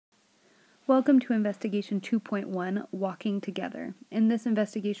Welcome to Investigation 2.1, Walking Together. In this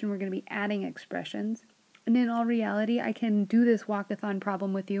investigation, we're going to be adding expressions. And in all reality, I can do this walkathon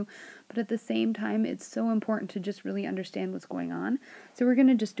problem with you, but at the same time, it's so important to just really understand what's going on. So we're going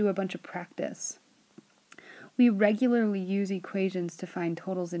to just do a bunch of practice. We regularly use equations to find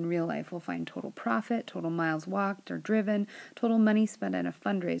totals in real life. We'll find total profit, total miles walked or driven, total money spent at a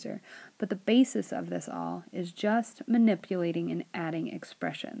fundraiser. But the basis of this all is just manipulating and adding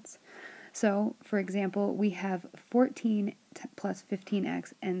expressions. So, for example, we have 14 plus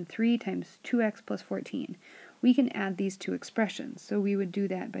 15x and 3 times 2x plus 14. We can add these two expressions. So we would do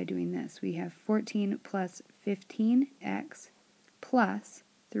that by doing this. We have 14 plus 15x plus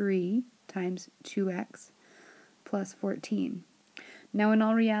 3 times 2x plus 14. Now, in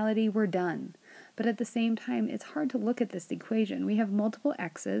all reality, we're done. But at the same time, it's hard to look at this equation. We have multiple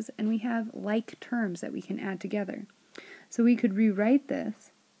x's, and we have like terms that we can add together. So we could rewrite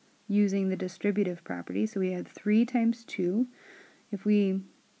this using the distributive property. So we had 3 times 2. If we'll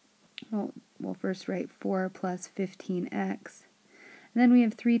first write 4 plus 15x. And then we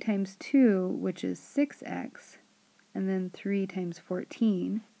have 3 times 2, which is 6x. And then 3 times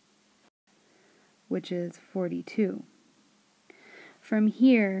 14, which is 42. From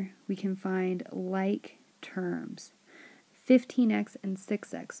here, we can find like terms. 15x and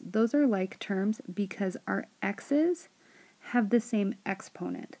 6x. Those are like terms because our x's have the same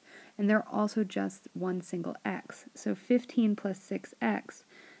exponent, and they're also just one single x. So 15 plus 6x,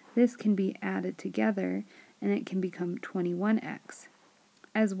 this can be added together, and it can become 21x.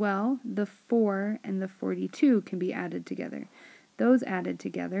 As well, the 4 and the 42 can be added together. Those added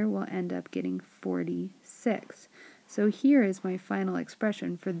together will end up getting 46. So here is my final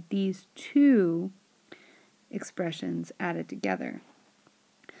expression for these two expressions added together.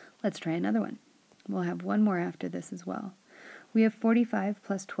 Let's try another one. We'll have one more after this as well. We have 45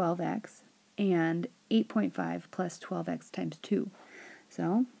 plus 12x and 8.5 plus 12x times 2.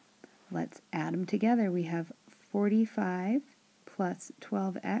 So let's add them together. We have 45 plus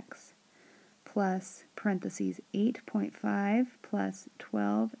 12x plus parentheses 8.5 plus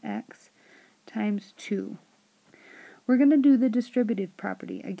 12x times 2. We're going to do the distributive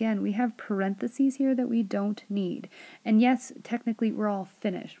property. Again, we have parentheses here that we don't need. And yes, technically we're all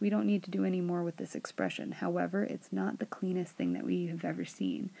finished. We don't need to do any more with this expression. However, it's not the cleanest thing that we have ever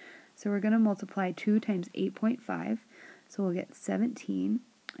seen. So we're going to multiply 2 times 8.5, so we'll get 17,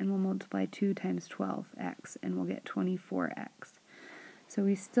 and we'll multiply 2 times 12x, and we'll get 24x. So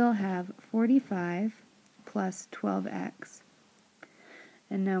we still have 45 plus 12x.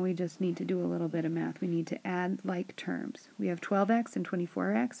 And now we just need to do a little bit of math. We need to add like terms. We have 12x and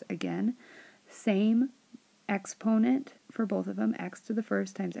 24x. Again, same exponent for both of them, x to the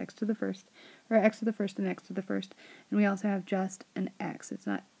first times x to the first, or x to the first and x to the first. And we also have just an x. It's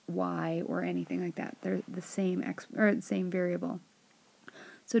not y or anything like that. They're the same the same variable.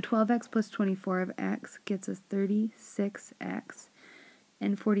 So 12x plus 24 of x gets us 36x.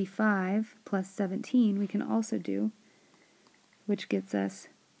 And 45 plus 17 we can also do, which gets us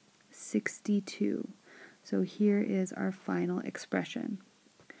 62. So here is our final expression.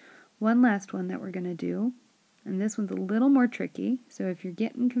 One last one that we're going to do, and this one's a little more tricky, so if you're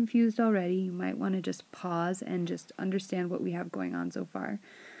getting confused already, you might want to just pause and just understand what we have going on so far.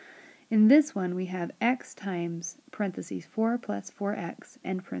 In this one, we have x times parentheses 4 plus 4x,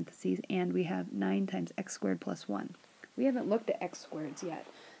 end parentheses, and we have 9 times x squared plus 1. We haven't looked at x squareds yet,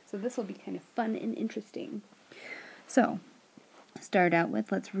 so this will be kind of fun and interesting. So, start out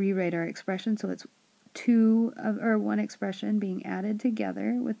with, let's rewrite our expression. So it's one expression being added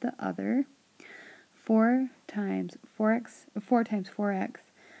together with the other. 4 times 4x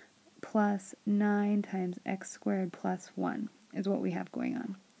plus 9 times x squared plus 1 is what we have going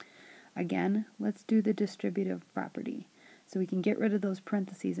on. Again, let's do the distributive property. So we can get rid of those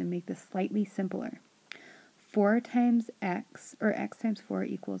parentheses and make this slightly simpler. 4 times x, or x times 4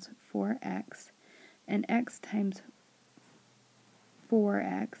 equals 4x, and x times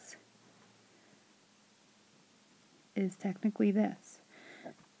 4x is technically this.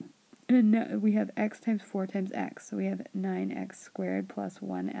 And now we have x times 4 times x, so we have 9x squared plus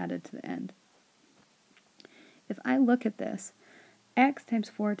 1 added to the end. If I look at this, x times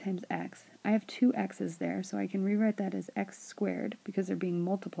 4 times x, I have two x's there, so I can rewrite that as x squared because they're being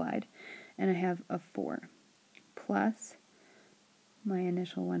multiplied, and I have a 4 plus my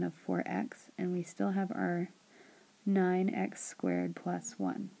initial one of 4x, and we still have our 9x squared plus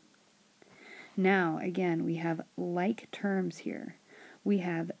 1. Now, again, we have like terms here. We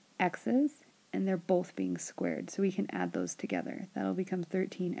have x's, and they're both being squared, so we can add those together. That'll become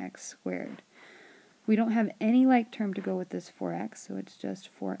 13x squared. We don't have any like term to go with this 4x, so it's just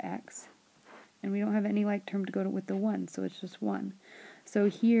 4x. and we don't have any like term to go with the 1, so it's just 1. So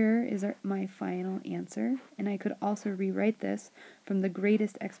here is my final answer, and I could also rewrite this from the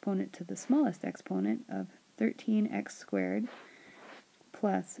greatest exponent to the smallest exponent of 13x squared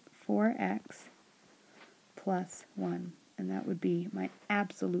plus 4x plus 1, and that would be my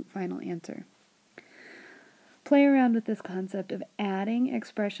absolute final answer. Play around with this concept of adding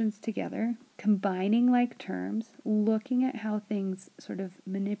expressions together, combining like terms, looking at how things sort of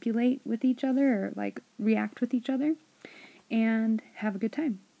manipulate with each other or like react with each other, and have a good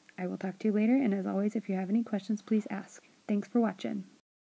time. I will talk to you later, and as always, if you have any questions, please ask. Thanks for watching.